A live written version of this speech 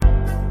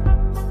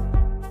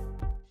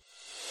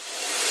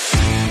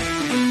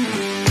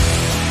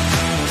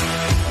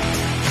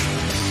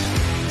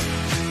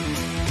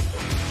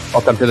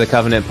Welcome to the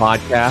Covenant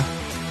Podcast.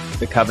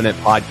 The Covenant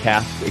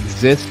Podcast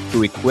exists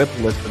to equip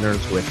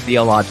listeners with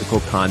theological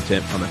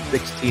content from a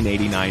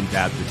 1689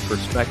 Baptist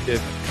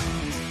perspective.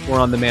 We're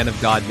on the Man of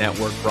God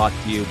Network, brought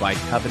to you by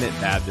Covenant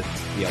Baptist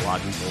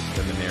Theological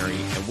Seminary,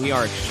 and we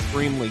are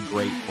extremely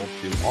grateful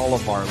to all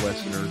of our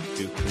listeners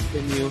to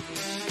continue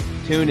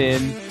to tune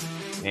in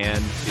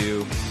and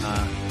to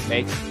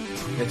make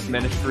this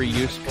ministry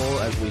useful,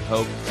 as we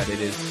hope that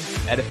it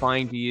is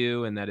edifying to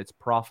you and that it's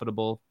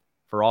profitable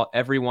for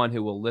everyone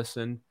who will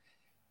listen.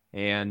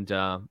 And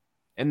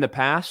in the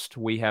past,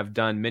 we have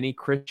done many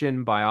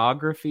Christian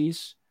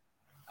biographies,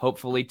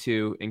 hopefully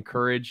to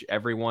encourage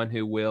everyone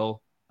who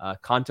will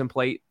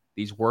contemplate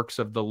these works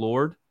of the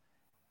Lord.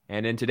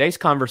 And in today's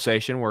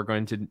conversation, we're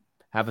going to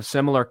have a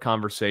similar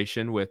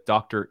conversation with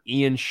Dr.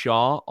 Ian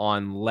Shaw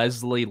on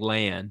Leslie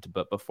Land.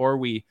 But before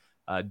we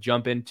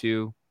jump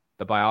into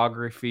the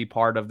biography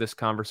part of this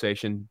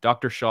conversation,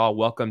 Dr. Shaw,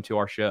 welcome to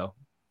our show.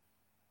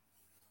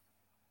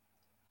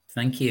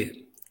 Thank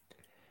you.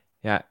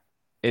 Yeah,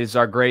 it is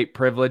our great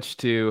privilege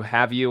to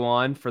have you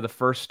on for the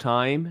first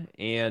time.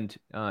 And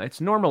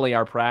it's normally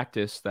our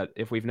practice that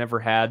if we've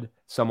never had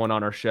someone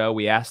on our show,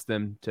 we ask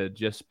them to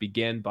just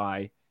begin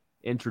by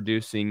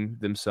introducing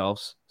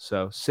themselves.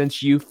 So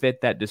since you fit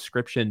that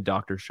description,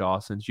 Dr. Shaw,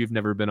 since you've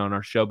never been on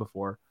our show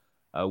before,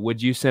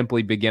 would you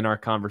simply begin our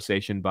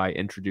conversation by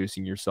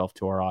introducing yourself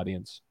to our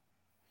audience?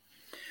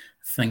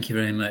 Thank you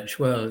very much.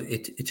 Well,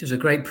 it is a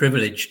great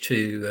privilege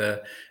to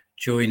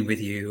join with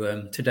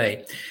you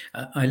today.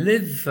 I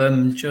live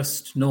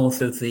just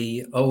north of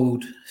the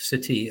old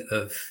city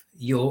of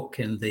York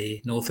in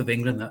the north of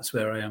England. That's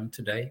where I am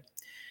today.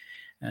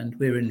 And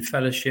we're in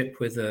fellowship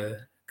with a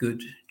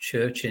good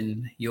church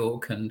in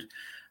York, and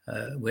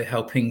we're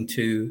helping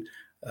to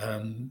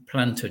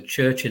plant a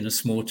church in a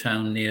small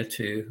town near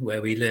to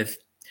where we live.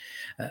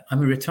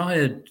 I'm a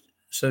retired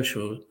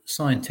social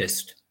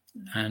scientist,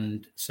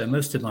 and so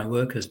most of my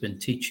work has been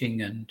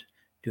teaching and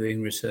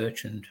doing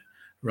research and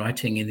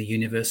writing in the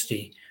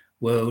university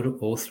world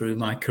all through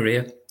my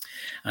career.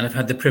 And I've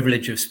had the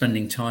privilege of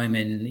spending time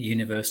in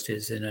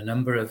universities in a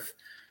number of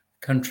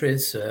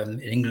countries, in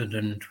England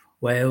and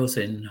Wales,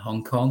 in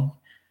Hong Kong,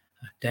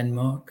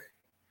 Denmark,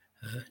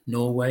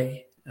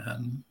 Norway,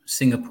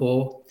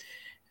 Singapore,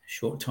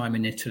 short time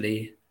in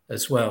Italy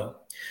as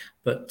well.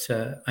 But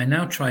I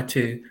now try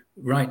to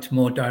write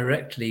more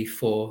directly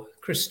for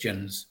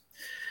Christians.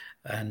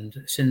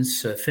 And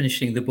since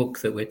finishing the book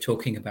that we're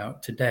talking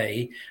about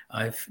today,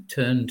 I've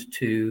turned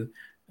to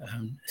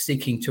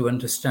seeking to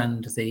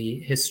understand the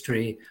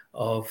history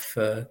of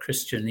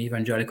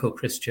evangelical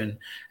Christian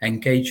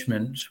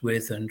engagement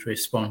with and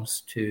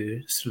response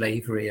to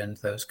slavery and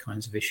those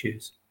kinds of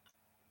issues.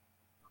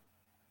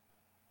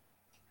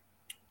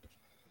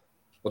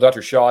 Well,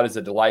 Dr. Shaw, it is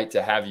a delight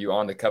to have you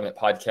on the Covenant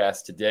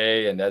Podcast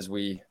today. And as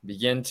we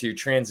begin to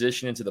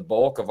transition into the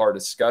bulk of our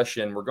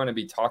discussion, we're going to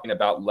be talking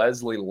about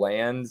Leslie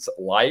Land's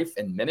life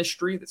and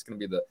ministry. That's going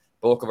to be the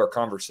bulk of our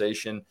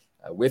conversation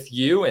with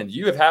you. And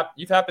you've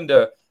happened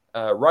to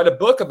write a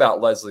book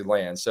about Leslie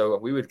Land. So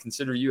we would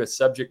consider you a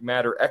subject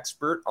matter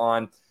expert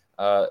on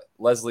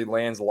Leslie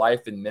Land's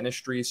life and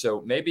ministry.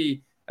 So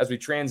maybe as we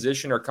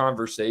transition our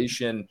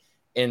conversation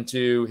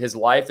into his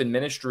life and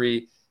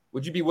ministry,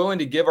 would you be willing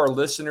to give our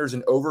listeners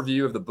an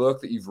overview of the book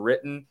that you've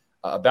written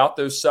about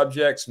those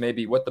subjects,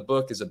 maybe what the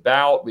book is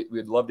about?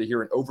 We'd love to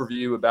hear an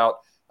overview about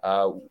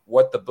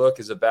what the book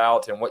is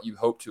about and what you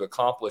hope to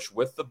accomplish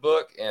with the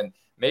book, and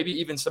maybe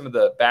even some of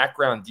the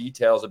background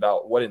details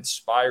about what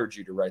inspired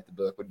you to write the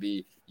book would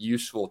be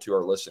useful to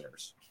our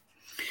listeners.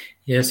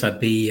 Yes, I'd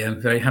be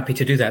very happy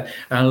to do that.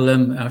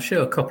 I'll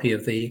show a copy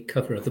of the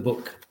cover of the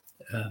book.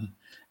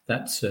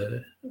 That's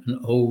an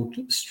old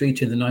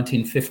street in the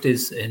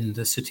 1950s in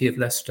the city of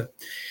Leicester.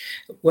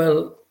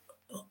 Well,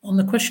 on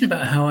the question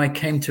about how I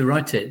came to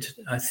write it,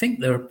 I think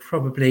there are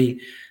probably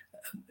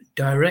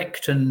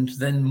direct and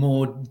then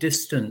more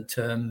distant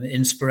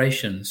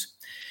inspirations.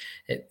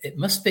 It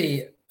must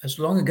be as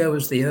long ago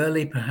as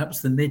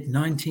perhaps the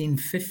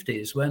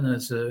mid-1950s, when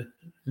as a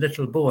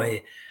little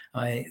boy,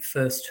 I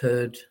first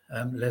heard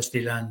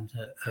Leslie Land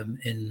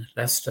in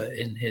Leicester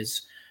in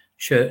his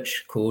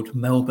church called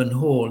Melbourne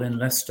Hall in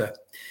Leicester.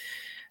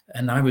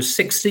 And I was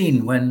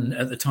 16 when,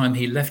 at the time,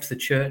 he left the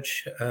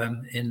church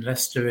in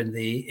Leicester in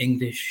the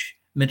English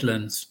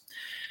Midlands.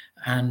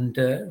 And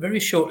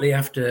very shortly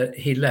after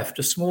he left,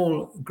 a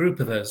small group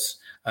of us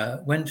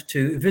went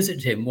to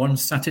visit him one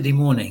Saturday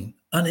morning,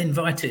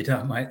 uninvited,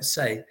 I might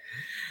say.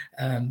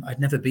 I'd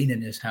never been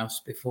in his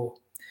house before.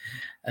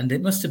 And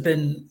it must have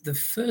been the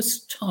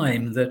first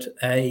time that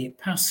a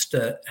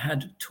pastor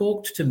had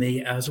talked to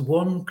me as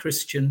one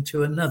Christian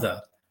to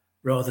another,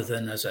 rather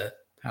than as a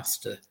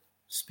pastor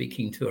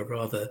speaking to a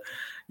rather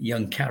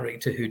young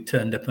character who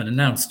turned up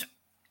unannounced.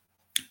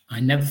 I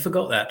never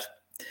forgot that.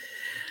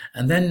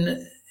 And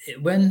then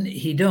when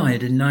he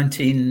died in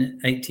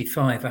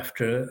 1985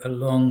 after a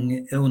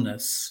long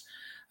illness,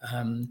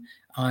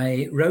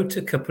 I wrote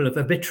a couple of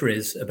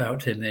obituaries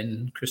about him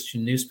in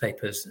Christian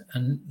newspapers,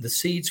 and the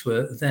seeds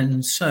were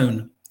then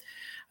sown.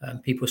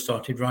 People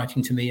started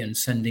writing to me and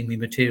sending me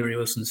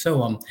materials and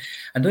so on.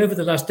 And over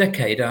the last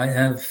decade, I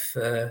have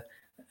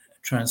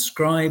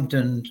transcribed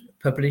and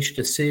published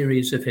a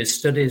series of his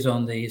studies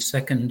on the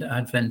second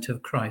advent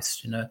of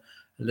Christ in a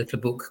little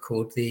book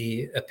called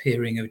The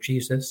Appearing of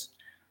Jesus.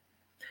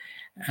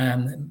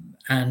 And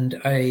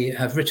I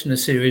have written a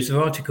series of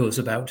articles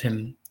about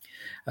him.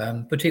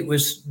 But it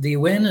was the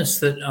awareness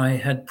that I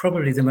had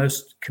probably the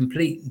most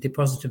complete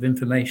deposit of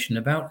information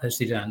about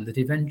Leslie Land that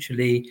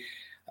eventually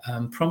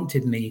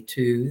prompted me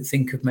to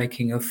think of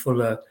making a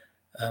fuller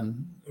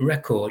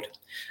record.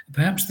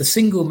 Perhaps the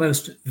single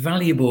most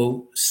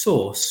valuable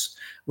source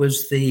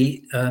was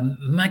the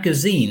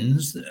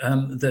magazines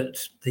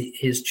that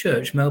his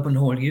church, Melbourne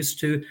Hall, used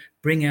to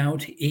bring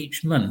out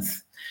each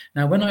month.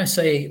 Now, when I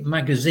say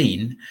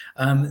magazine,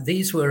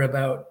 these were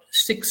about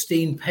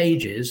 16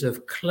 pages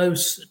of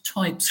close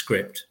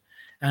typescript,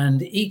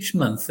 and each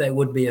month there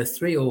would be a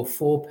 3 or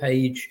 4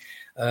 page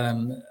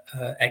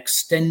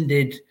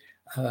extended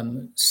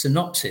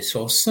synopsis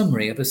or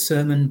summary of a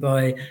sermon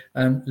by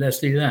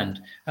Leslie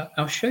Land.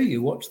 I'll show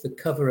you what the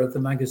cover of the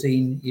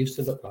magazine used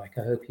to look like.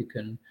 I hope you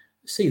can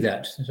see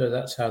that. So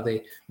that's how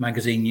the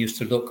magazine used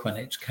to look when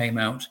it came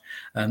out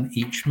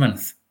each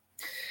month.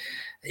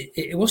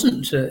 It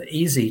wasn't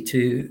easy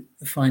to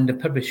find a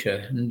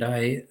publisher, and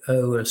I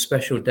owe a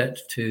special debt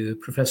to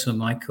Professor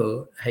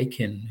Michael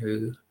Haykin,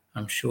 who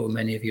I'm sure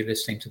many of you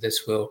listening to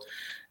this will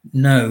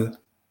know.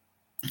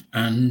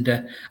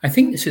 And I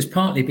think this is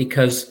partly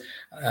because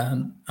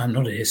I'm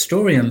not a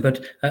historian,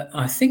 but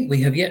I think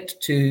we have yet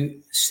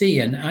to see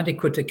an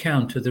adequate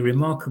account of the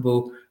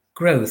remarkable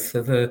growth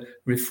of a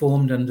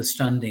reformed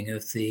understanding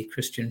of the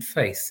Christian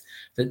faith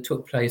that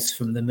took place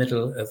from the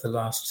middle of the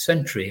last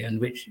century and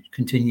which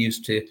continues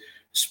to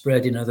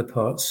spread in other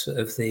parts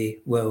of the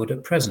world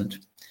at present.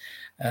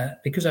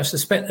 Because I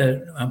suspect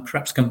that I'll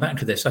perhaps come back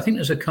to this. I think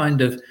there's a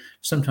kind of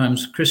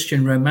sometimes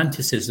Christian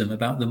romanticism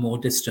about the more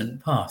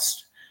distant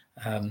past.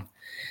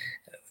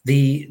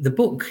 The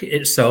book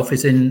itself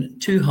is in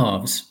 2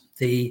 halves.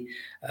 The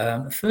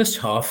first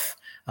half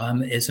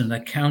is an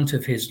account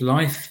of his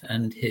life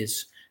and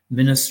his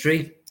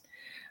ministry,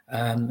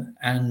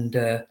 and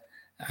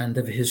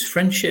of his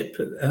friendship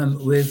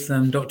with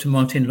Dr.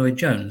 Martin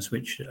Lloyd-Jones,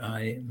 which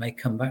I may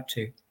come back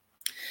to.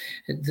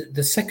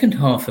 The second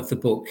half of the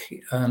book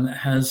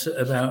has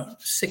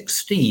about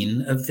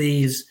 16 of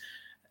these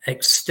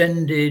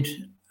extended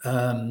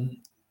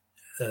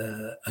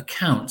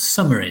accounts,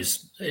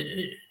 summaries.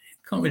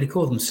 Can't really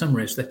call them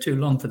summaries; they're too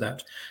long for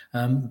that.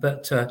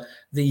 But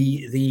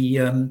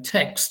the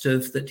text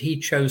of that he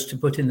chose to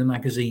put in the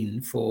magazine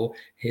for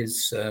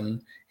his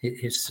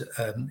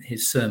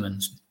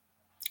sermons,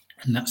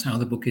 and that's how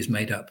the book is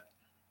made up.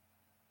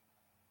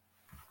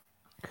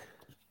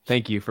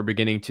 Thank you for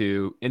beginning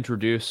to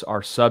introduce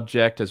our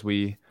subject as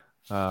we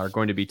are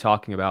going to be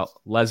talking about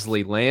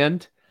Leslie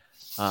Land.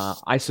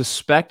 I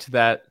suspect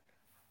that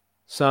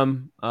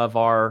some of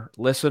our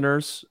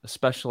listeners,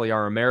 especially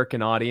our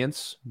American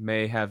audience,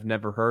 may have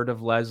never heard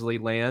of Leslie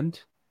Land.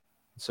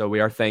 So we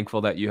are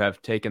thankful that you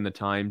have taken the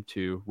time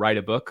to write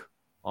a book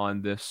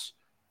on this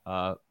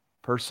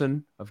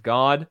person of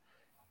God.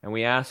 And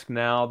we ask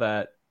now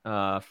that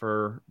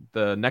for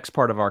the next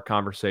part of our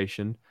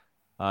conversation,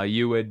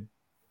 you would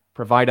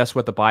provide us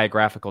with a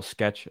biographical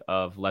sketch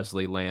of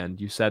Leslie Land.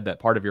 You said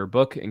that part of your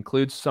book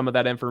includes some of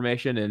that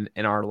information. And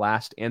in our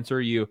last answer,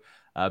 you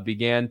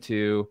began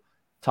to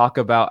talk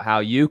about how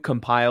you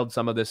compiled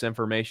some of this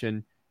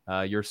information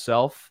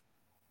yourself.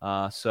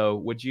 So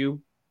would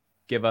you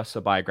give us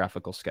a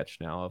biographical sketch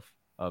now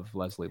of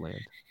Leslie Land?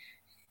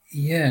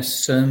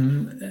 Yes.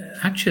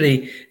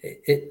 Actually,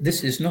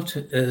 this is not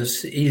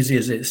as easy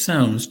as it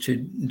sounds to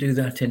do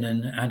that in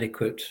an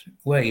adequate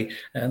way.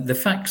 The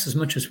facts, as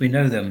much as we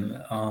know them,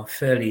 are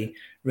fairly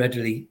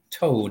readily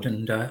told.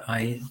 And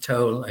I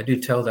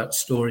do tell that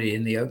story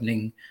in the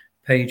opening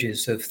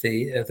pages of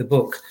the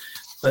book.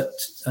 But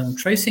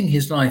tracing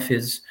his life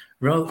is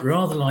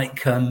rather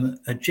like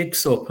a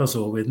jigsaw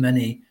puzzle with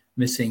many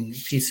missing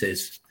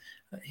pieces.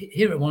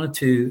 Here are 1 or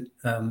 2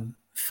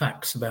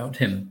 facts about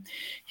him.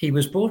 He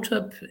was brought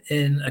up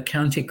in a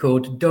county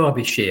called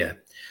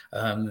Derbyshire.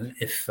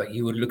 If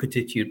you would look at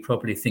it, you'd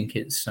probably think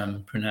it's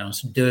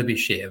pronounced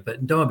Derbyshire,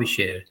 but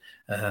Derbyshire.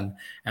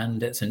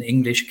 And it's an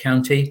English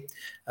county,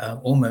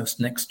 almost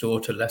next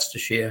door to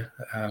Leicestershire,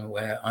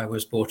 where I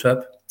was brought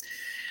up.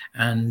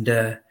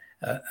 And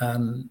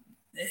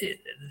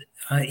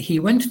he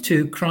went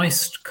to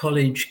Christ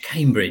College,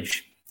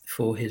 Cambridge,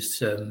 for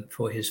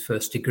his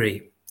first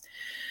degree.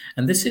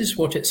 And this is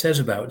what it says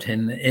about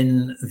him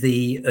in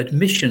the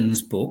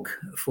admissions book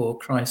for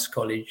Christ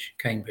College,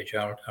 Cambridge.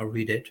 I'll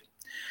read it.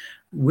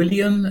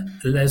 William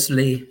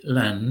Leslie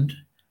Land,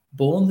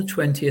 born the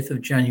 20th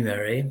of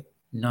January,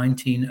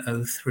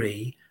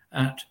 1903,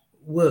 at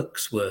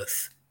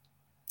Wirksworth.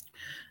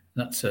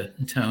 That's a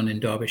town in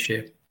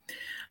Derbyshire.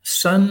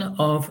 Son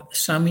of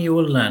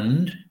Samuel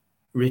Land,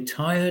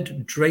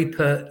 retired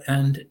draper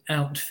and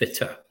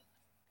outfitter,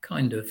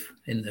 kind of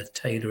in the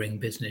tailoring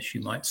business,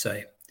 you might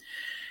say.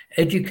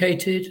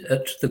 educated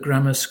at the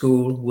Grammar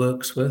School,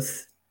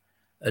 Wirksworth,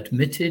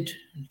 admitted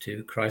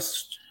to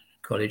Christ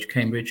College,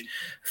 Cambridge,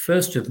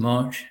 1st of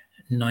March,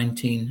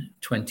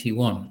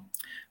 1921.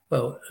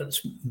 Well,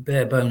 that's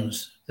bare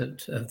bones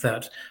of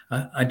that.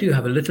 I do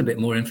have a little bit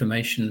more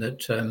information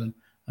that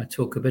I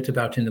talk a bit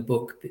about in the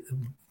book,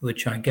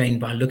 which I gained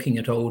by looking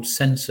at old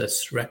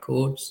census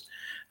records,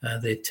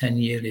 the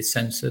 10-yearly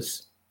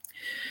census.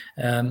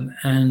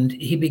 And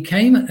he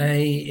became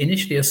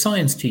initially a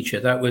science teacher.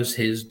 That was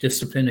his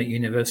discipline at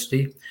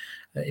university.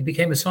 He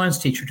became a science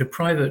teacher at a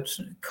private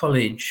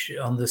college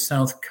on the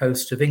south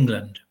coast of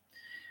England,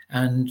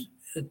 and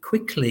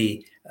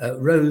quickly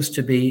rose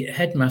to be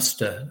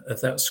headmaster of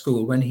that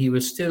school when he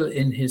was still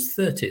in his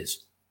 30s.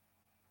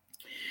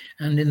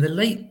 And in the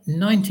late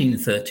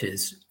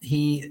 1930s,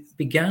 he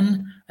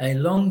began a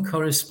long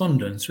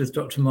correspondence with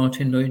Dr.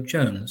 Martyn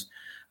Lloyd-Jones,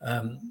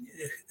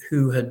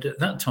 who had at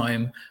that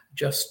time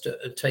just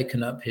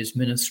taken up his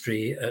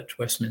ministry at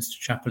Westminster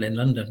Chapel in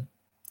London.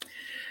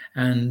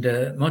 And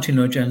Martyn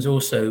Lloyd-Jones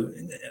also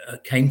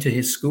came to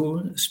his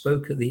school,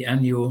 spoke at the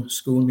annual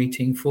school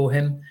meeting for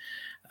him.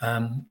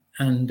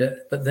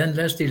 But then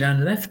Leslie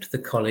Land left the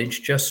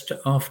college just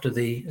after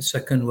the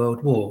Second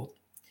World War.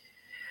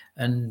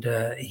 And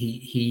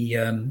he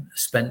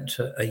spent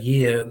a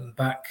year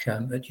back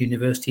at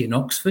university in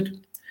Oxford,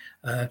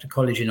 at a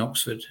college in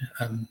Oxford,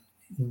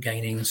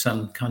 gaining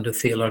some kind of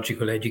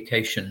theological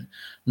education,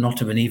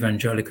 not of an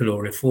evangelical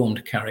or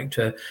reformed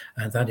character,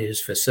 that is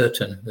for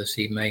certain, as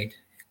he made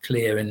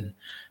clear in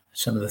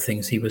some of the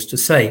things he was to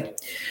say.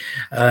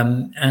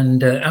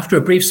 After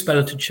a brief spell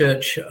at a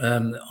church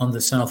on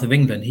the south of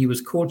England, he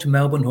was called to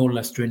Melbourne Hall,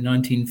 Leicester in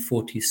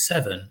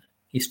 1947.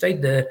 He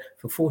stayed there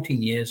for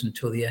 14 years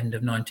until the end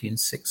of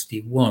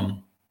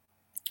 1961,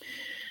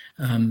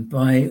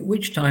 by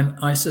which time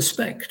I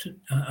suspect,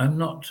 I'm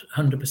not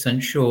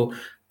 100% sure,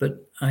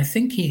 but I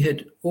think he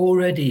had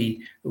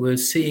already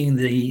was seeing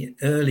the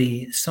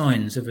early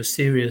signs of a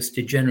serious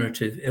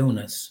degenerative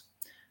illness.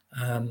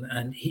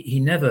 And he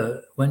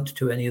never went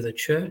to any other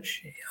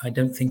church. I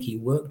don't think he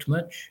worked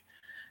much.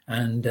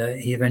 And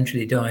he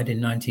eventually died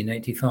in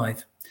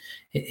 1985.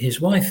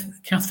 His wife,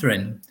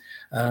 Catherine,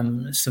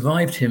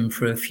 survived him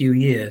for a few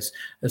years,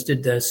 as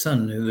did their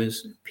son,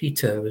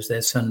 Peter was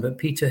their son. But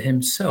Peter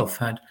himself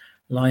had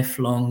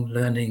lifelong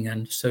learning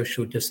and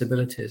social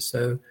disabilities.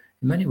 So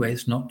in many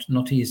ways,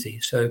 not easy.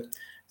 So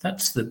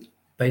that's the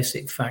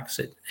basic facts.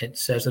 It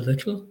says a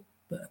little,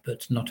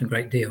 but not a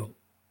great deal.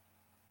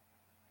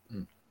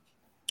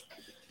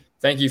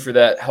 Thank you for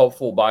that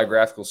helpful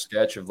biographical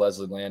sketch of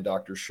Leslie Land,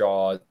 Dr.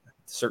 Shaw. It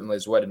certainly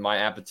has whetted my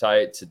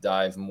appetite to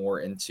dive more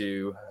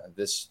into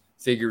this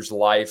figure's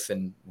life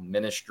and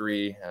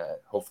ministry.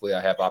 Hopefully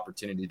I have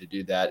opportunity to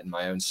do that in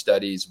my own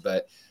studies.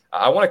 But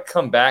I want to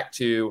come back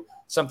to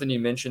something you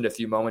mentioned a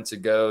few moments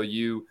ago.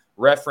 You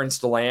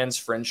referenced Land's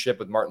friendship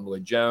with Martyn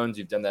Lloyd-Jones.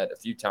 You've done that a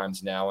few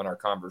times now in our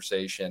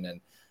conversation. And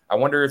I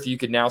wonder if you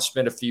could now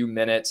spend a few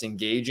minutes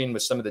engaging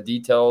with some of the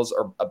details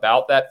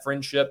about that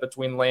friendship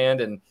between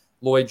Land and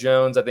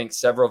Lloyd-Jones. I think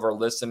several of our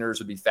listeners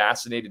would be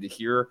fascinated to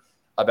hear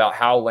about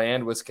how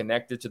Land was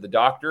connected to the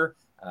doctor.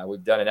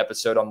 We've done an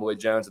episode on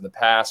Lloyd-Jones in the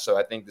past, so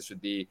I think this would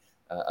be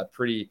a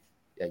pretty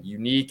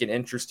unique and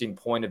interesting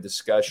point of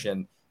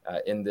discussion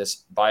in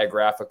this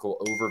biographical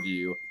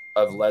overview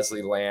of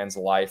Leslie Land's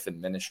life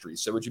and ministry.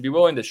 So would you be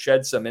willing to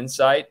shed some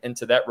insight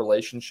into that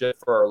relationship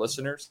for our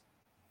listeners?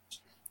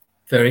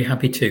 Very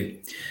happy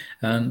to.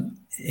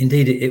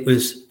 Indeed, it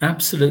was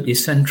absolutely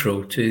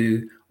central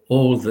to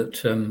all that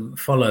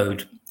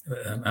followed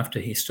after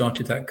he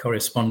started that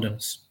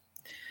correspondence.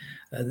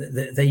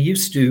 They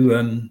used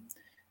to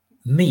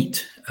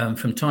meet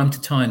from time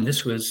to time.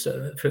 This was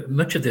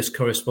much of this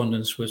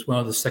correspondence was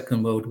while the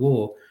Second World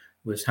War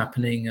was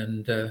happening,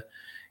 and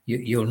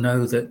you'll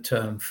know that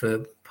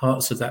for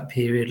parts of that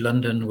period,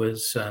 London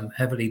was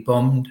heavily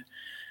bombed.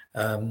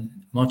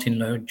 Martyn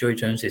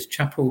Lloyd-Jones's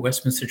chapel,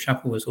 Westminster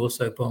Chapel, was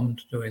also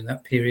bombed during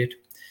that period.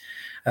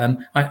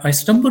 I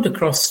stumbled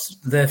across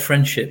their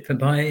friendship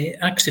by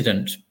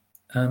accident.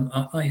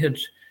 I had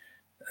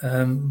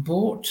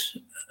bought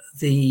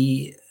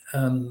the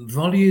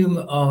volume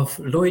of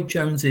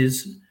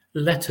Lloyd-Jones's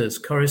letters,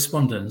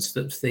 correspondence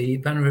that the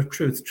Banner of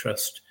Truth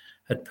Trust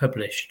had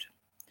published.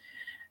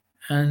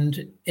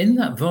 And in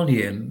that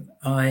volume,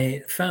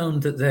 I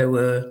found that there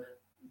were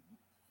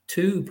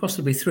two,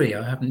 possibly three,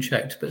 I haven't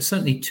checked, but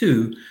certainly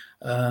two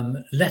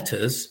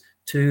letters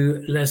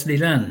to Leslie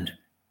Land.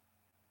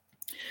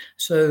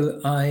 So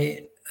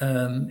I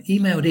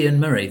emailed Ian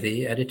Murray,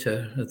 the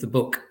editor of the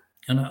book,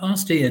 and I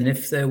asked Ian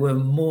if there were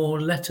more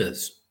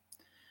letters.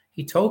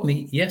 He told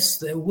me, yes,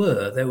 there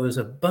were. There was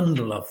a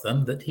bundle of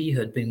them that he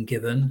had been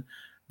given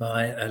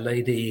by a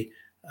lady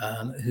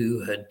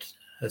who had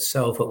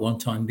herself at one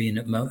time been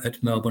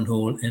at Melbourne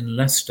Hall in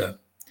Leicester.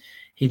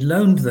 He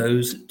loaned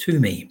those to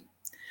me.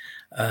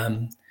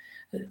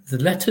 The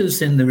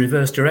letters in the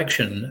reverse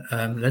direction,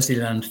 Leslie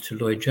Land to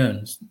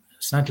Lloyd-Jones,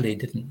 sadly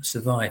didn't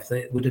survive.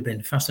 They would have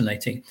been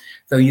fascinating,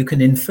 though you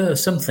can infer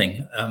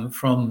something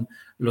from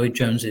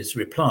Lloyd-Jones's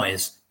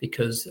replies,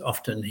 because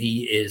often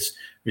he is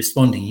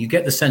responding. You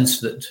get the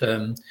sense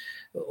that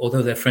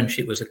although their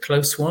friendship was a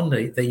close one,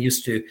 they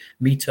used to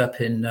meet up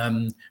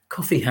in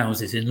coffee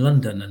houses in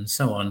London and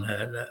so on.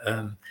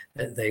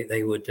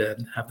 They would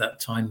have that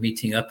time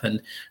meeting up,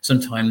 and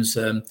sometimes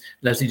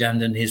Leslie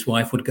Land and his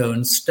wife would go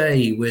and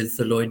stay with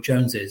the Lloyd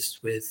Joneses,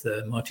 with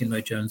Martin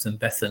Lloyd-Jones and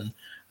Bethan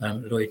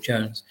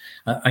Lloyd-Jones.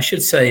 I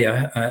should say,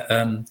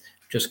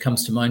 just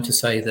comes to mind to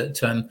say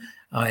that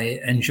I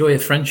enjoy a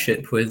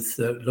friendship with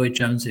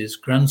Lloyd-Jones's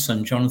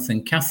grandson,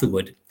 Jonathan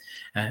Catherwood.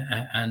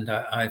 And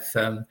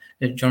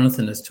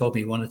Jonathan has told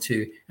me one or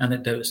two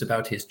anecdotes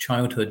about his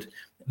childhood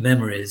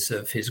memories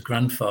of his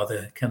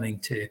grandfather coming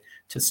to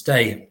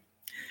stay.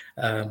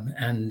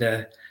 And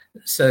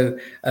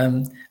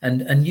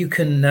you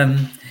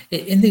can,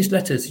 in these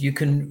letters, you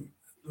can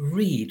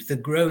read the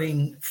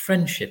growing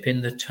friendship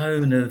in the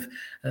tone of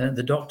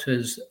the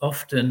doctor's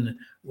often,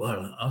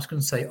 well, I was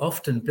going to say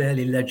often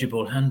barely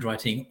legible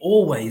handwriting,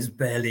 always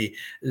barely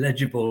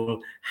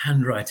legible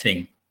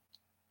handwriting.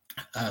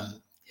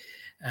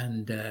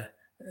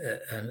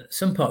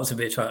 Some parts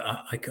of it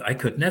I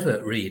could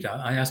never read.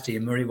 I asked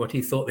Ian Murray what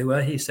he thought they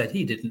were. He said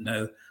he didn't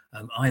know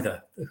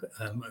either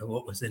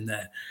what was in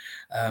there.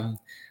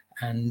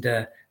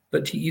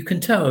 But you can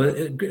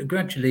tell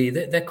gradually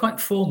they're quite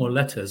formal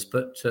letters,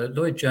 but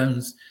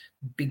Lloyd-Jones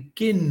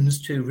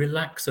begins to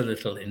relax a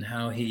little in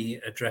how he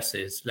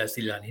addresses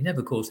Leslie Land. He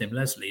never calls him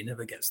Leslie, he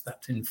never gets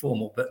that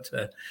informal, but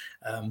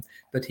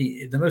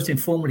the most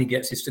informal he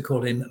gets is to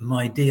call him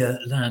my dear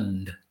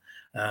Land.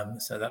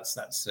 So that's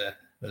the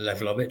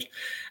level of it.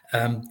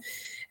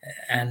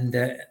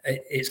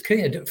 It's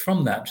clear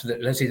from that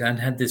Leslie Land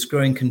had this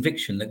growing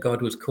conviction that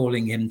God was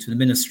calling him to the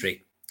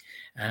ministry.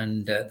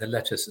 And the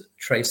letters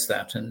trace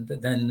that. And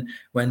then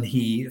when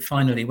he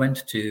finally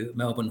went to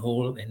Melbourne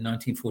Hall in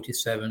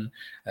 1947,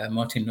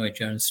 Martin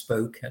Lloyd-Jones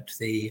spoke at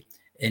the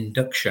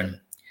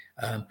induction.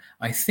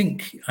 I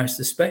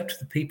suspect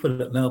the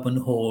people at Melbourne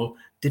Hall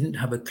didn't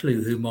have a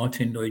clue who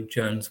Martin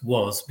Lloyd-Jones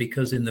was,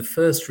 because in the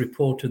first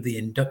report of the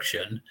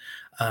induction,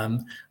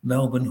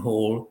 Melbourne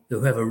Hall,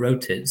 whoever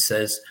wrote it,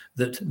 says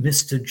that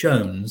Mr.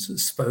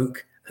 Jones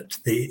spoke at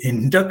the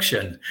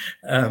induction.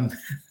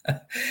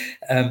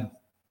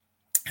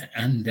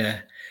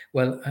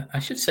 Well, I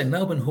should say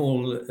Melbourne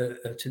Hall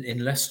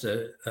in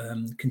Leicester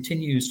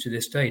continues to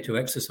this day to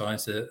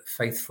exercise a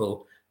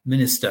faithful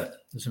minister.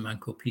 There's a man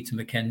called Peter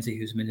Mackenzie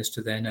who's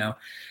minister there now.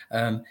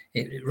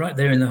 Right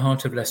there in the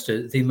heart of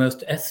Leicester, the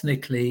most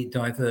ethnically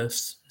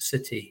diverse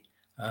city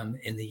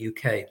in the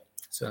UK.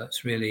 So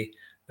that's really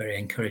very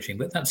encouraging.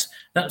 But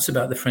that's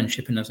about the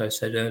friendship. And as I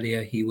said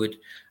earlier, he would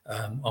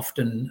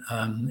often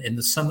in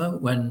the summer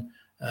when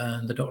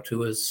the doctor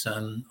was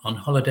on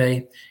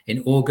holiday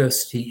in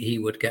August, he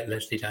would get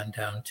Leslie Land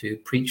down to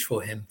preach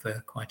for him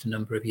for quite a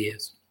number of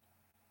years.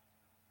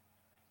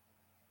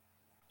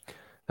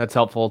 That's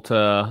helpful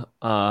to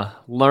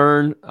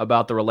learn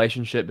about the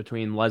relationship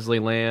between Leslie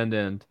Land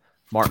and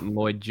Martin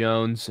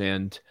Lloyd-Jones.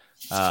 And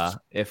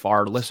if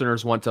our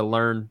listeners want to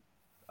learn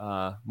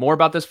more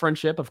about this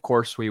friendship, of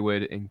course, we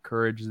would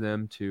encourage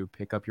them to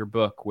pick up your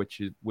book,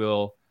 which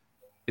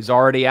is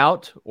already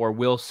out or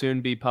will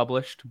soon be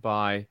published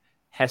by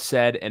Hesed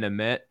and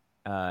Emet,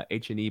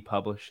 H&E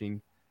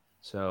Publishing.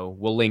 So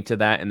we'll link to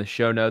that in the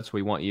show notes.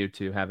 We want you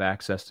to have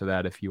access to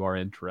that if you are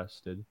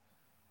interested.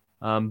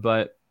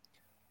 But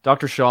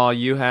Dr. Shaw,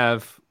 you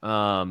have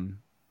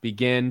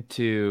begun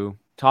to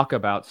talk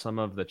about some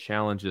of the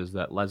challenges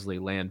that Leslie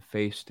Land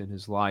faced in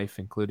his life,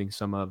 including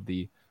some of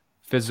the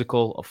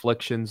physical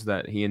afflictions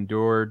that he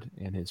endured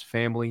and his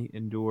family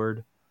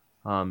endured.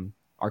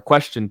 Our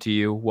question to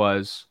you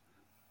was,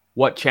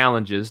 what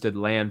challenges did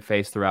Land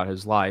face throughout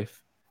his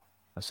life?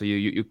 So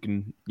you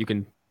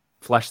can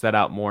flesh that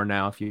out more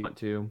now if you want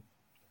to.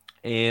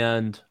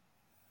 And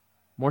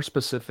more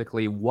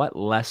specifically, what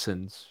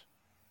lessons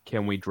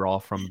can we draw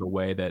from the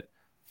way that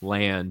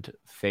Land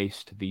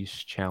faced these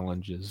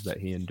challenges that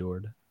he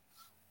endured?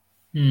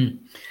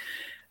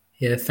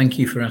 Yeah, thank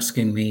you for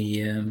asking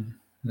me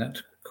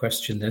that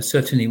question. There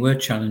certainly were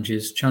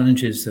challenges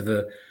of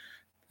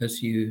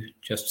as you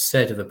just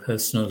said, of a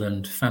personal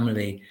and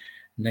family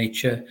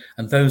nature,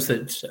 and those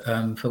that,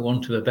 for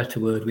want of a better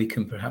word, we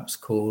can perhaps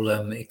call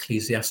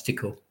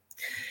ecclesiastical.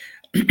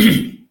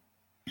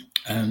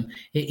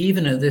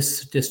 Even at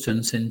this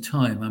distance in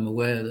time, I'm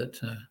aware that,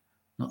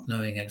 not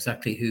knowing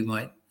exactly who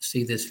might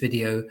see this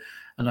video,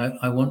 and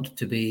I want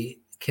to be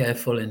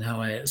careful in how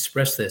I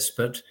express this,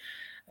 but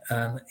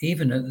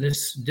even at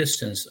this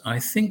distance, I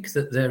think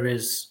that there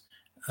is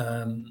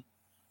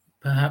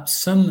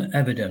perhaps some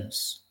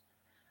evidence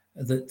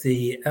that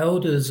the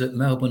elders at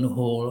Melbourne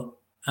Hall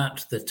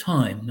at the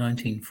time,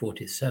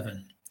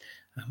 1947,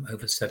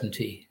 over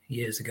 76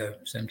 years ago,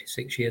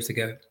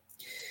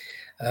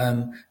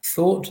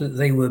 thought that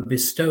they were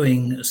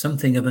bestowing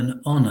something of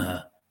an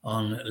honor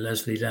on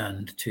Leslie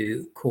Land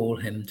to call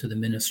him to the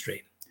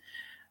ministry,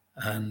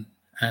 and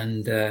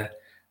that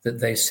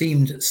they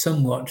seemed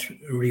somewhat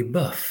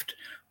rebuffed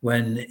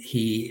when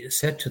he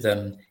said to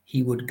them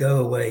he would go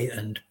away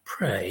and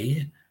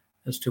pray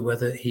as to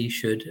whether he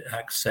should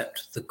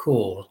accept the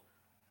call.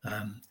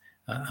 I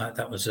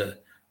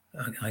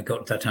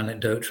got that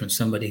anecdote from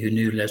somebody who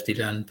knew Leslie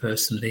Land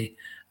personally,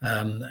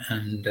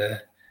 and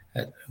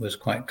was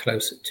quite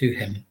close to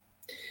him.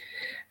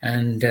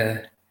 And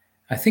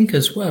I think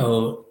as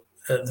well,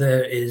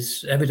 there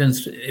is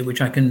evidence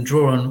which I can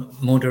draw on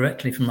more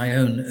directly from my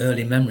own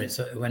early memories.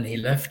 When he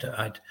left,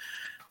 I'd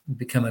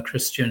become a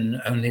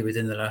Christian only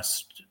within the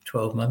last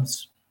 12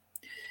 months.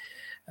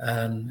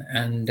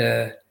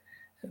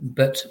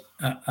 But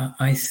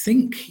I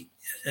think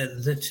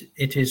that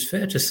it is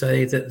fair to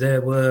say that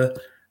there were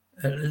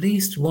at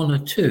least one or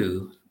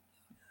two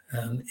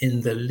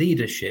in the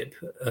leadership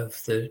of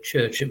the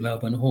church at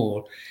Melbourne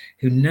Hall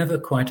who never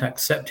quite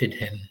accepted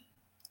him,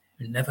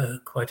 who never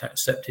quite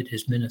accepted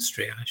his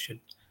ministry, I should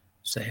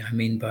say, I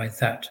mean by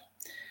that.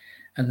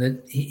 And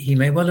that he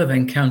may well have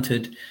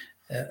encountered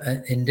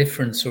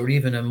indifference or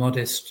even a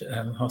modest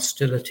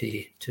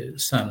hostility to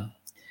some.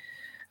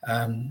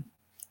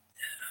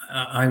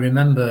 I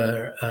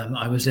remember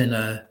I was in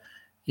a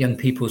young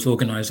people's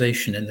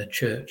organization in the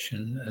church,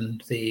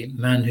 and the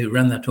man who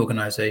ran that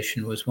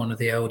organization was one of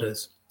the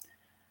elders.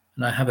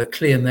 And I have a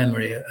clear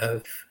memory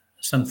of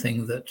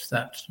something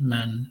that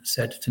man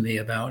said to me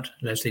about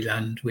Leslie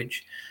Land,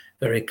 which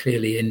very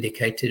clearly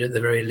indicated, at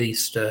the very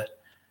least, a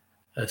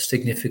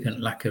significant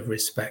lack of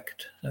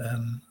respect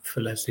for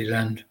Leslie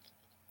Land.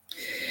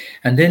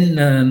 And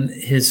in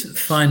his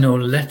final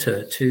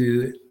letter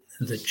to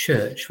the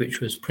church, which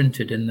was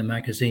printed in the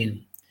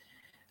magazine,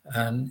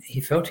 he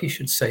felt he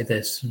should say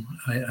this, and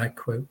I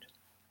quote,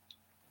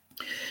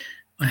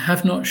 "I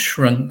have not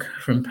shrunk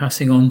from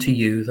passing on to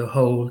you the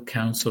whole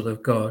counsel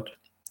of God.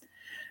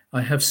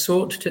 I have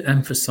sought to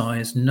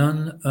emphasize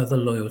none other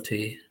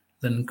loyalty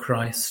than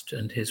Christ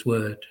and his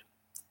word.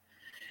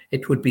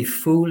 It would be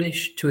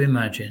foolish to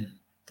imagine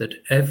that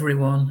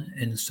everyone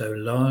in so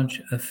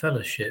large a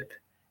fellowship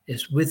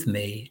is with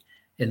me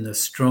in the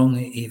strong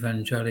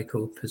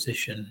evangelical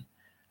position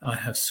I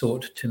have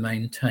sought to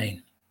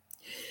maintain."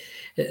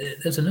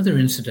 There's another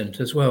incident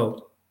as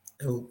well.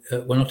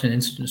 Well, not an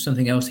incident,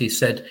 something else he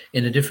said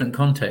in a different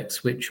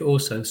context, which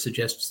also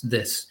suggests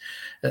this.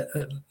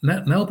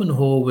 Melbourne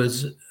Hall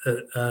was,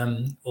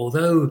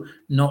 although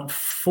not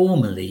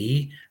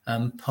formally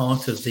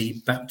part of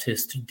the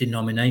Baptist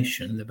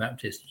denomination, the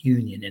Baptist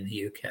Union in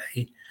the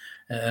UK,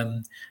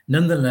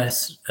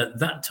 nonetheless, at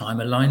that time,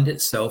 aligned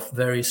itself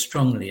very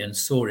strongly and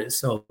saw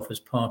itself as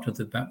part of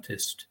the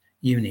Baptist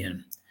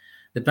Union.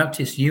 The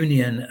Baptist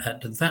Union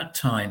at that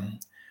time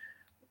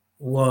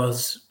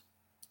was,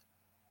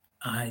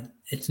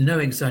 it's no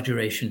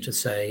exaggeration to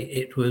say,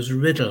 it was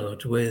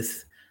riddled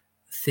with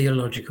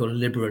theological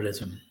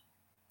liberalism,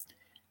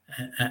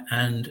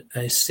 and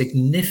a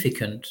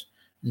significant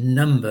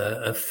number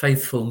of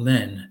faithful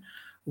men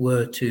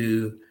were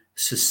to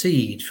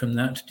secede from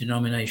that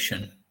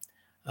denomination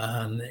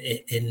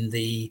in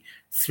the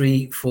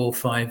 3, 4,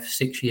 5,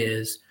 6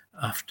 years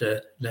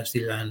after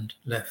Leslie Land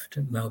left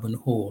Melbourne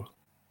Hall.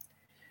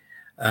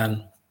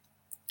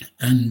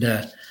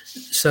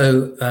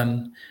 So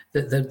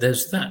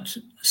there's that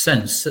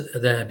sense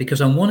there,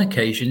 because on one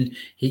occasion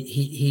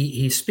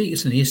he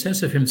speaks and he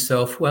says of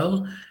himself,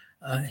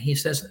 he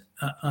says,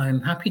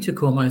 "I'm happy to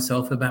call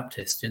myself a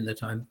Baptist in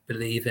that I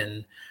believe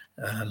in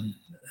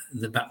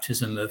the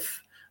baptism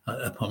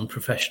upon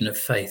profession of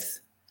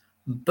faith.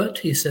 But,"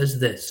 he says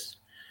this,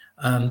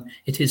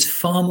 "it is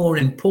far more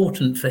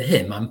important for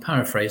him," I'm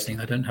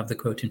paraphrasing, I don't have the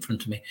quote in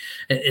front of me,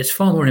 "it's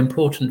far more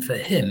important for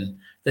him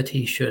that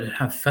he should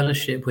have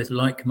fellowship with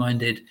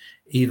like-minded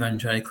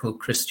evangelical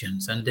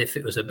Christians. And if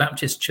it was a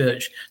Baptist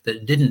church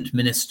that didn't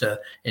minister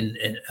and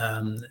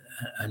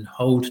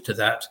hold to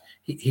that,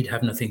 he'd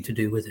have nothing to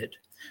do with it."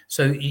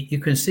 So you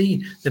can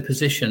see the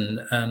position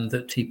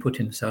that he put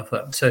himself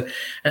up. So,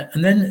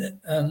 and then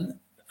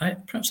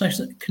perhaps I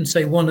can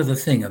say one other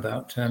thing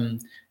about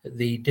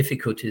the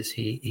difficulties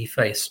he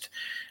faced.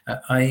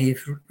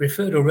 I've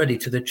referred already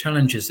to the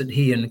challenges that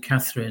he and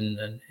Catherine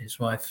and his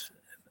wife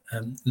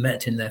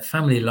met in their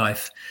family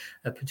life,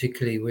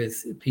 particularly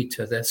with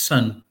Peter, their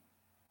son.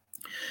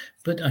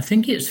 But I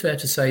think it's fair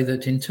to say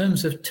that in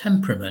terms of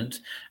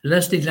temperament,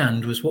 Leslie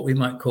Land was what we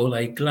might call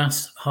a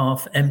glass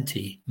half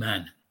empty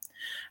man.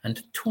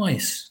 And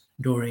twice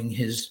during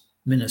his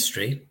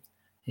ministry,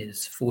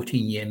 his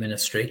 14-year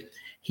ministry,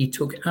 he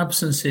took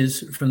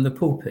absences from the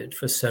pulpit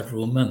for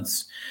several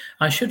months.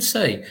 I should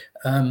say,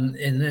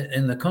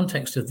 in the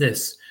context of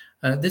this,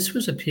 this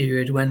was a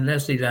period when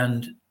Leslie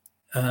Land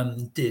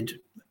did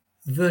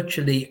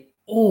virtually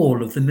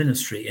all of the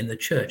ministry in the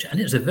church, and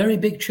it's a very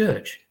big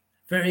church,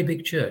 very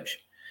big church.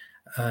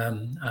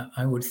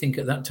 I would think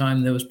at that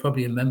time there was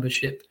probably a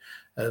membership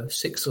of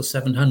 600 or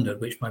 700,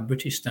 which by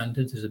British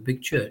standards is a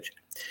big church.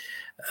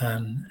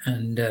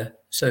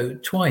 So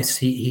twice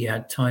he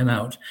had time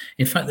out.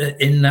 In fact,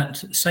 in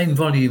that same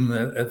volume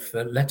of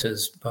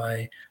letters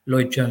by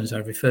Lloyd Jones I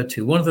referred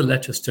to, one of the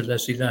letters to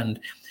Leslie Land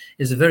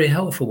is a very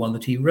helpful one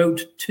that he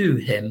wrote to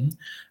him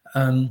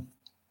on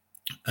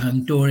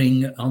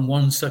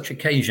one such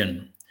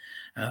occasion.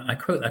 I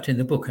quote that in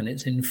the book, and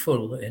it's in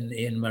full in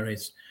Ian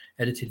Murray's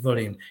edited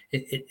volume.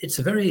 It's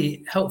a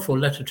very helpful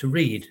letter to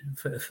read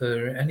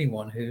for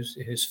anyone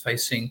who's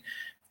facing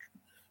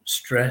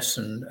stress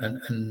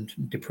and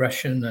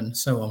depression and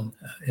so on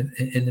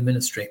in the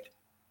ministry.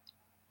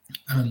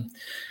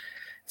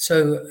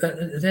 So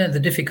they're the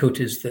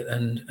difficulties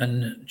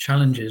and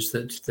challenges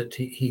that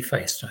he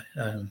faced.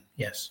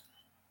 Yes.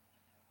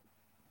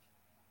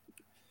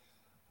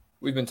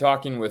 We've been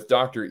talking with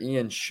Dr.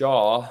 Ian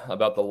Shaw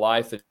about the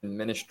life and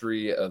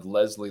ministry of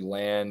Leslie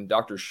Land.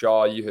 Dr.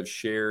 Shaw, you have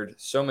shared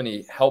so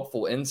many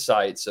helpful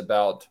insights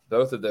about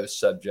both of those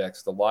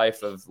subjects, the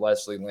life of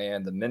Leslie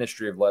Land, the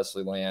ministry of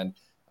Leslie Land.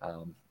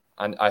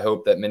 I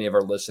hope that many of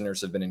our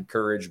listeners have been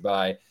encouraged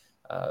by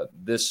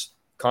this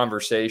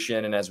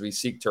conversation. And as we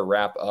seek to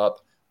wrap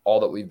up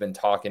all that we've been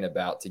talking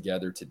about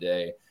together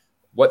today,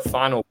 what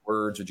final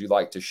words would you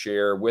like to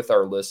share with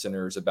our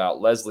listeners about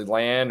Leslie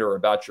Land or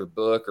about your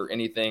book or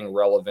anything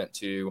relevant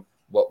to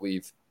what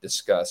we've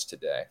discussed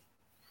today?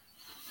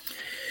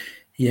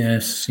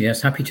 Yes,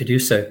 happy to do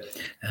so.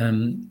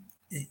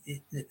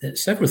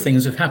 Several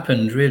things have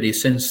happened really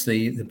since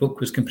the book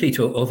was complete,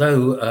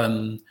 although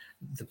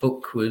the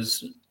book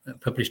was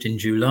published in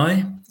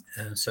July,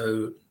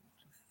 so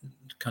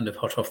kind of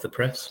hot off the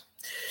press.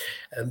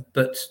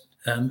 But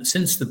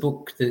since the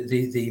book,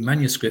 the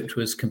manuscript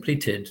was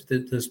completed,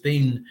 there's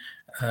been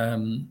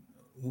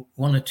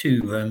one or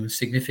two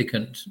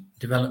significant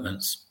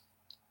developments.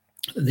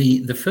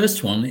 The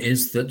first one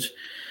is that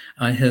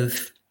I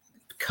have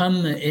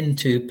come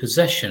into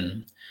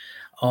possession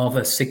of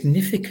a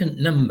significant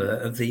number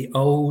of the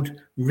old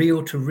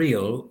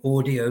reel-to-reel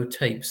audio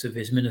tapes of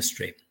his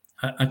ministry.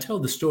 I tell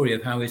the story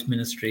of how his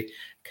ministry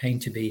came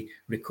to be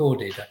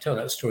recorded. I tell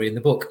that story in the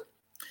book.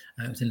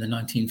 It was in the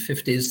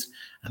 1950s.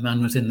 A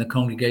man was in the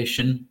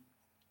congregation,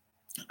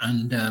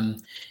 and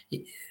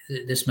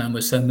this man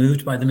was so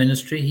moved by the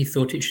ministry, he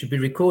thought it should be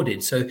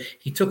recorded. So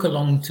he took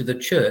along to the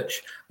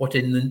church what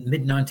in the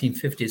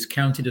mid-1950s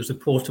counted as a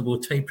portable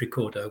tape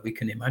recorder. We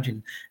can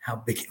imagine how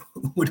big it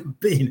would have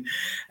been,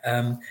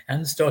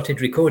 and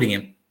started recording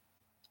him.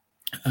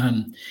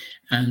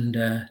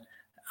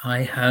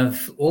 I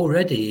have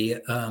already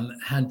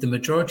had the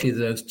majority of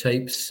those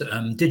tapes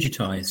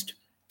digitized.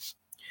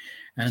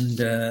 And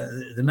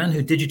the man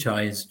who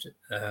digitized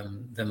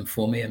them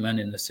for me, a man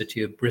in the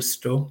city of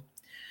Bristol,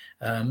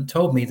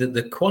 told me that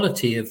the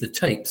quality of the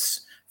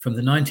tapes from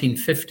the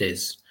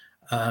 1950s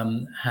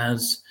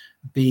has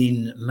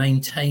been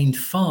maintained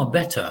far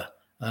better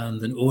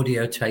than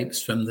audio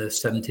tapes from the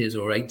 70s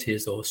or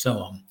 80s or so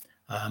on.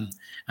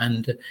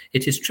 And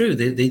it is true,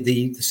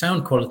 the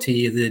sound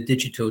quality of the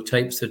digital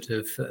tapes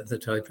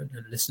that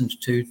I've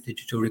listened to,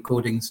 digital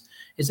recordings,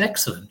 is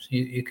excellent.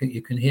 You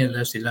can hear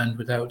Leslie Land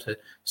without the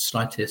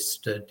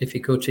slightest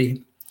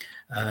difficulty,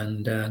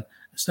 and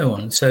so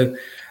on. So,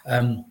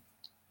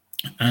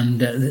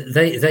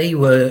 they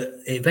were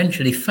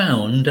eventually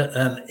found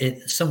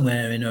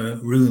somewhere in a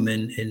room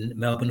in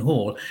Melbourne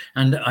Hall,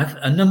 and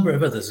a number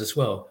of others as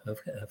well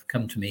have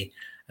come to me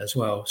as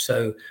well.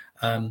 So,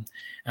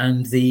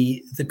 and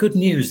the good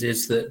news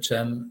is that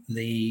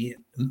the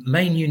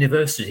main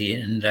university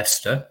in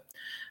Leicester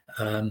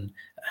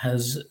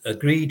has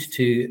agreed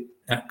to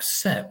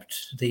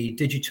accept the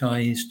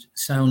digitized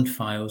sound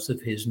files of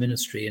his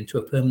ministry into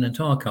a permanent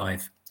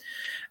archive.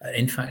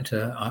 In fact,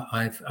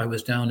 I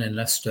was down in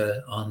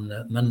Leicester on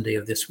Monday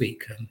of this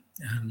week,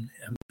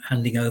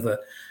 handing over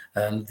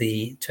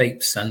the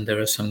tapes, and there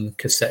are some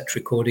cassette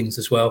recordings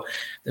as well.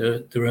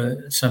 There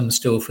are some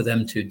still for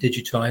them to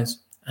digitize,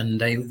 and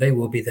they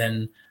will be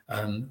then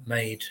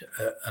made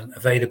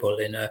available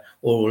in an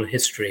oral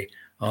history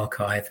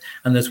archive.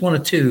 And there's one or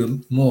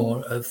two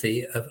more of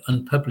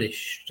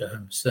unpublished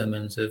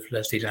sermons of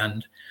Leslie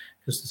Land,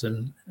 because I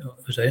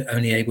was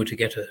only able to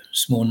get a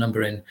small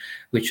number in,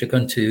 which are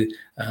going to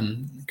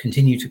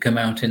continue to come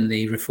out in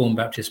the Reformed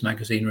Baptist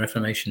magazine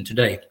Reformation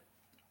Today.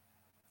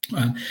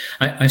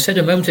 I said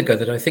a moment ago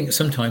that I think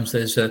sometimes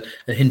there's a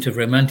hint of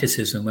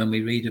romanticism when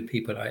we read of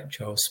people like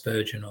Charles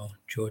Spurgeon or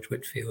George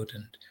Whitefield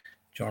and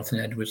Jonathan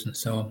Edwards and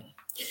so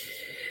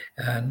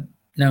on.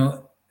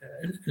 Now,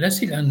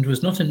 Leslie Land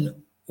was not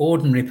an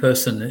ordinary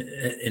person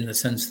in the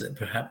sense that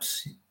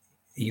perhaps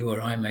you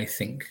or I may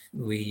think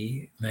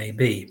we may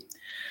be.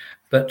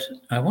 But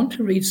I want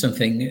to read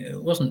something.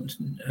 It wasn't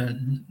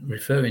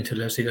referring to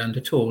Leslie Land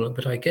at all,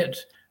 but I get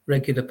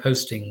regular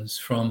postings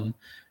from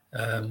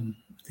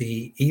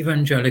the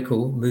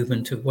Evangelical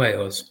Movement of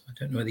Wales. I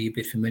don't know whether you'd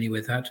be familiar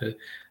with that,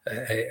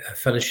 a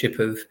fellowship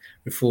of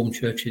Reformed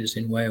churches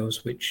in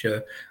Wales, which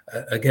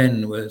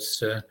again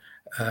was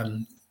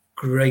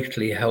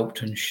greatly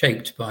helped and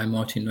shaped by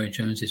Martin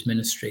Lloyd-Jones's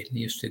ministry. He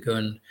used to go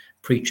and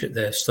preach at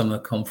their summer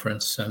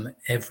conference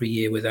every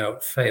year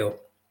without fail.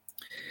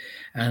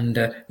 And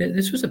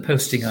this was a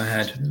posting I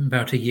had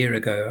about a year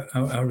ago.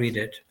 I'll read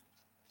it.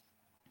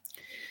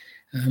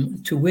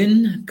 To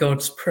win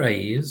God's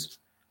praise,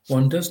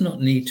 one does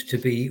not need to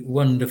be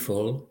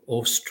wonderful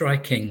or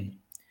striking.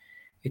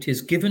 It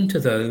is given to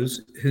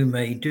those who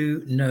may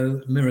do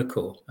no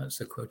miracle.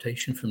 That's a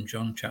quotation from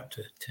John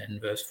chapter 10,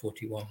 verse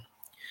 41.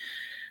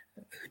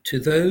 To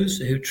those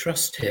who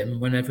trust him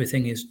when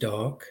everything is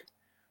dark,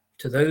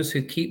 to those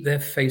who keep their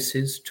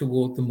faces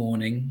toward the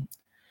morning,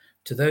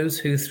 to those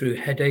who through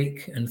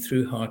headache and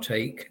through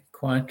heartache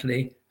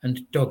quietly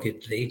and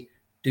doggedly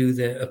do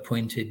their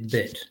appointed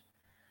bit,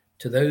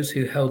 to those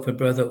who help a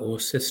brother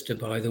or sister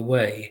by the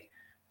way,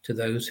 to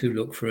those who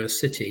look for a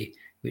city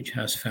which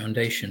has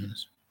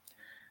foundations.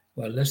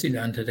 Well, Leslie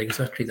Land had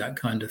exactly that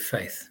kind of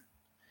faith.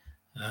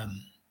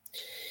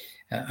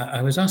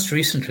 I was asked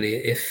recently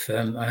if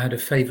I had a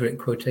favorite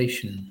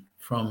quotation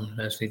from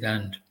Leslie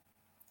Land.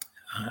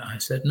 I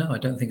said, no, I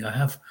don't think I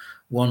have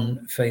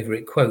one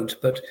favorite quote,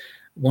 but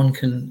one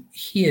can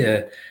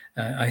hear,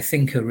 I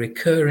think, a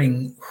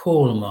recurring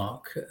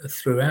hallmark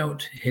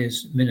throughout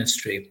his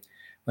ministry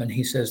when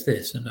he says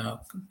this, and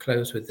I'll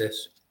close with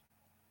this.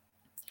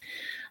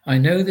 I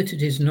know that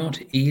it is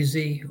not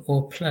easy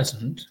or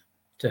pleasant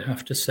to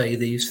have to say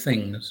these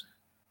things,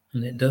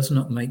 and it does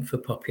not make for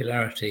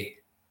popularity,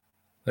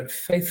 but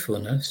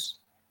faithfulness,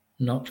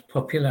 not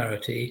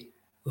popularity,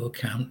 will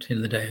count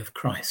in the day of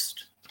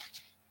Christ.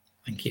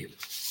 Thank you.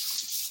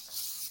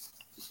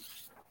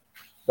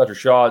 Dr.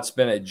 Shaw, it's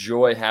been a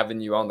joy having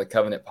you on the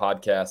Covenant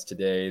podcast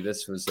today.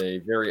 This was a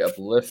very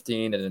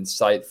uplifting and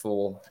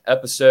insightful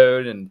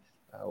episode, and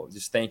we'll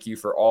just thank you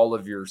for all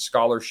of your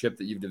scholarship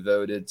that you've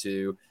devoted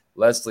to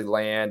Leslie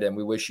Land, and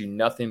we wish you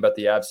nothing but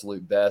the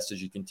absolute best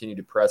as you continue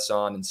to press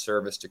on in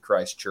service to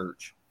Christ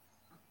Church.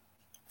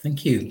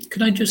 Thank you.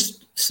 Can I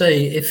just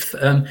say, if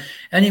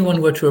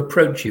anyone were to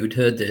approach you, who'd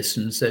heard this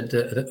and said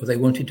that they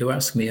wanted to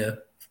ask me a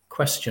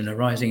question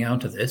arising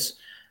out of this,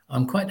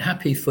 I'm quite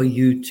happy for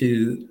you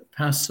to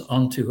pass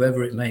on to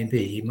whoever it may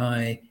be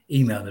my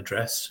email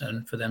address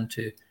and for them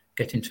to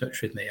get in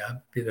touch with me.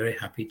 I'd be very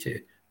happy to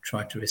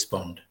try to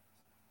respond.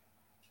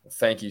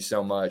 Thank you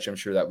so much. I'm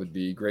sure that would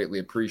be greatly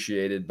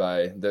appreciated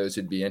by those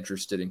who'd be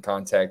interested in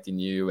contacting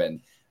you. And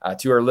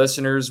to our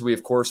listeners, we,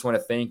 of course, want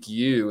to thank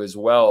you as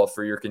well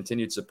for your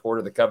continued support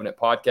of the Covenant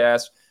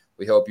podcast.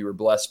 We hope you were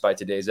blessed by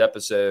today's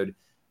episode.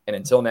 And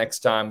until next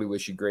time, we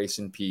wish you grace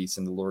and peace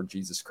in the Lord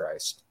Jesus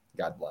Christ.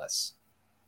 God bless.